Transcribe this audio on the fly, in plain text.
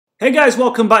Hey guys,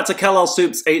 welcome back to Kal-El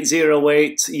Soups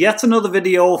 808. Yet another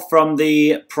video from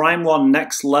the Prime 1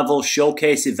 Next Level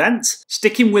Showcase event.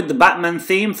 Sticking with the Batman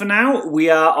theme for now, we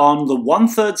are on the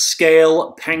 1/3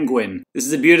 scale Penguin. This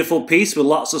is a beautiful piece with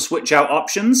lots of switch out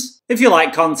options. If you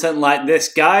like content like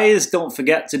this, guys, don't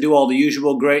forget to do all the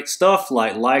usual great stuff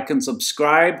like and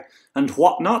subscribe and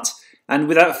whatnot. And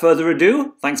without further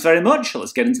ado, thanks very much.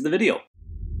 Let's get into the video.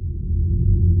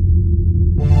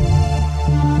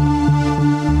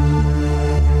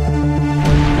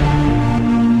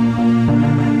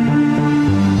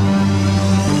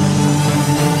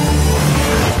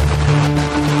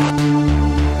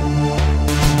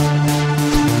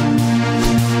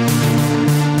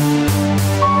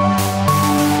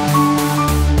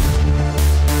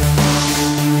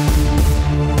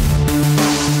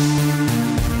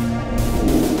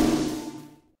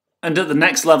 And at the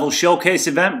Next Level Showcase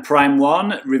event, Prime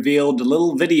 1 revealed a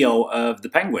little video of the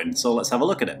Penguin, so let's have a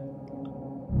look at it.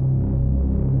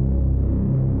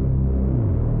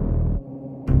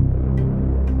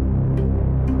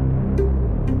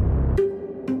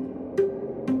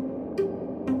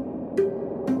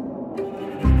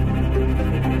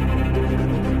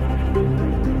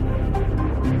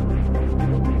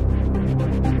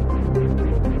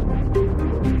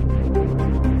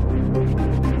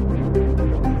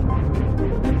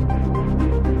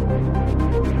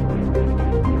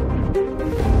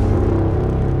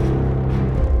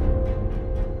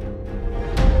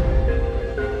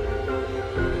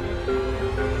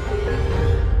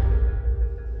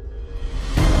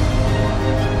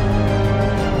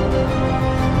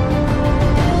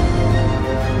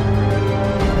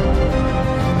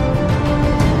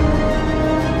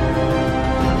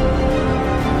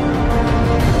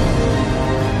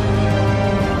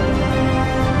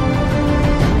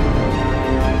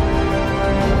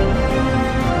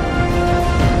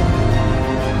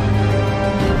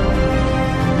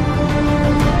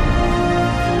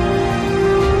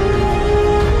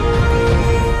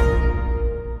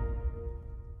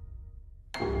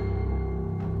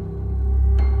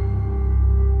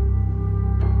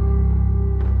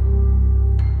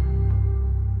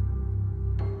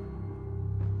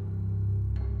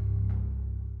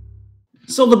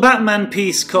 So the Batman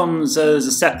piece comes as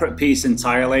a separate piece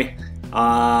entirely.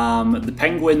 The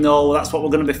Penguin though, that's what we're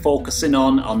going to be focusing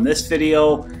on this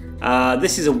video.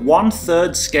 This is a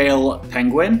 1/3 scale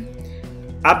Penguin.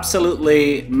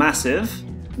 Absolutely massive.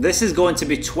 This is going to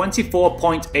be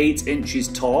 24.8 inches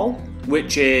tall,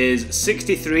 which is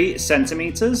 63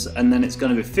 centimeters, and then it's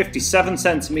going to be 57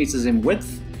 centimeters in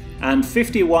width and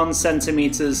 51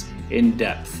 centimeters in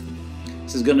depth.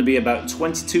 This is going to be about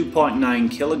 22.9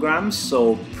 kilograms,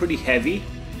 so pretty heavy.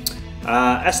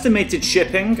 Estimated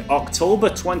shipping October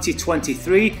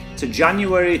 2023 to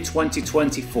January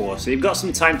 2024, so you've got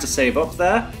some time to save up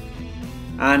there.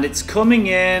 And it's coming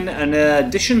in an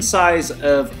edition size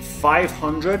of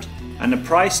 500 and a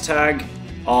price tag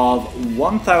of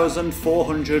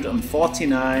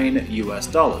 $1,449 US.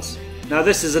 Now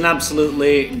this is an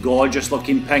absolutely gorgeous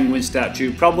looking penguin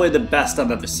statue, probably the best I've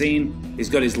ever seen. He's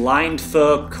got his lined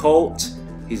fur coat,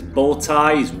 his bow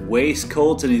tie, his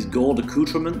waistcoat and his gold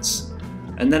accoutrements.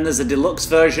 And then there's a deluxe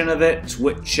version of it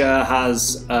which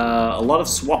has a lot of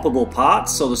swappable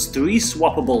parts. So there's 3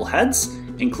 swappable heads,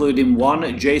 including one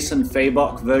Jason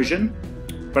Fabok version.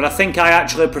 But I think I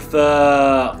actually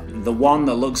prefer the one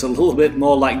that looks a little bit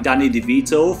more like Danny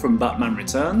DeVito from Batman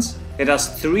Returns. It has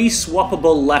 3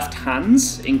 swappable left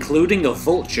hands, including a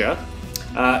vulture,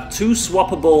 2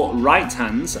 swappable right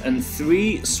hands, and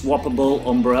 3 swappable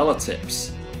umbrella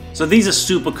tips. So these are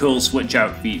super cool switch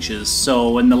out features.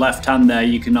 So in the left hand there,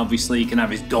 you can have his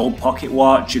gold pocket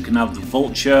watch, you can have the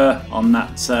vulture on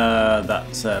that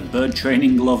bird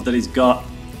training glove that he's got.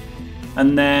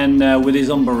 And then with his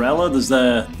umbrella, there's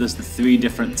the 3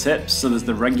 different tips. So there's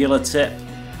the regular tip,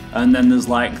 and then there's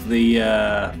like the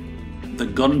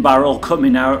gun barrel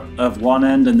coming out of one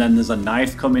end, and then there's a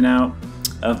knife coming out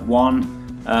of one.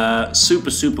 Super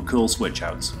cool switch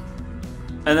outs.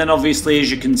 And then obviously,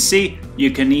 as you can see, you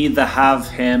can either have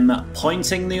him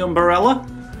pointing the umbrella,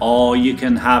 or you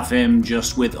can have him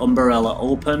just with umbrella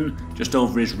open, just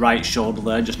over his right shoulder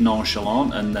there, just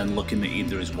nonchalant, and then looking at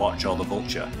either his watch or the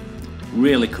vulture.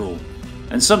 Really cool.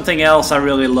 And something else I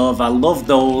really love, I love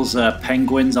those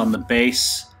penguins on the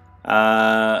base.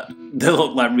 They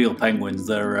look like real penguins.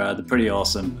 They're pretty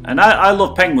awesome, and I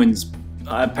love penguins.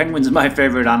 Penguins are my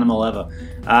favorite animal ever.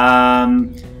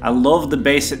 I love the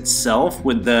base itself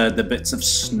with the bits of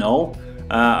snow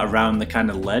around the kind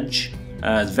of ledge.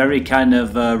 It's very kind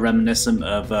of reminiscent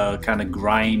of kind of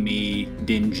grimy,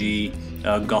 dingy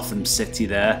Gotham City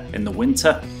there in the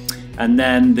winter. And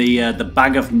then the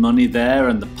bag of money there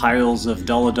and the piles of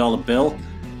dollar bill.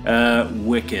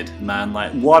 Wicked, man.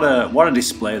 Like, what a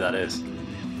display that is.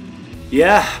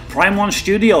 Yeah, Prime 1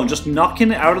 Studio just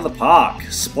knocking it out of the park.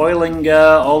 Spoiling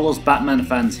all those Batman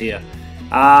fans here.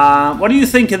 What do you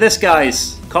think of this,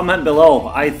 guys? Comment below.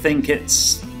 I think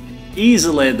it's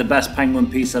easily the best Penguin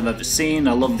piece I've ever seen.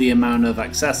 I love the amount of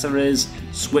accessories,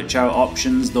 switch out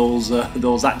options, those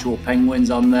actual penguins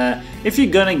on there. If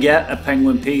you're gonna get a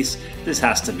Penguin piece, this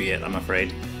has to be it, I'm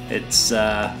afraid. It's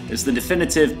the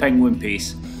definitive Penguin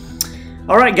piece.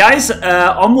 Alright guys,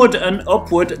 onward and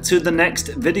upward to the next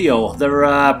video.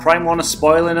 Prime 1 are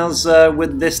spoiling us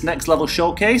with this next level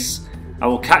showcase. I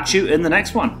will catch you in the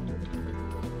next one.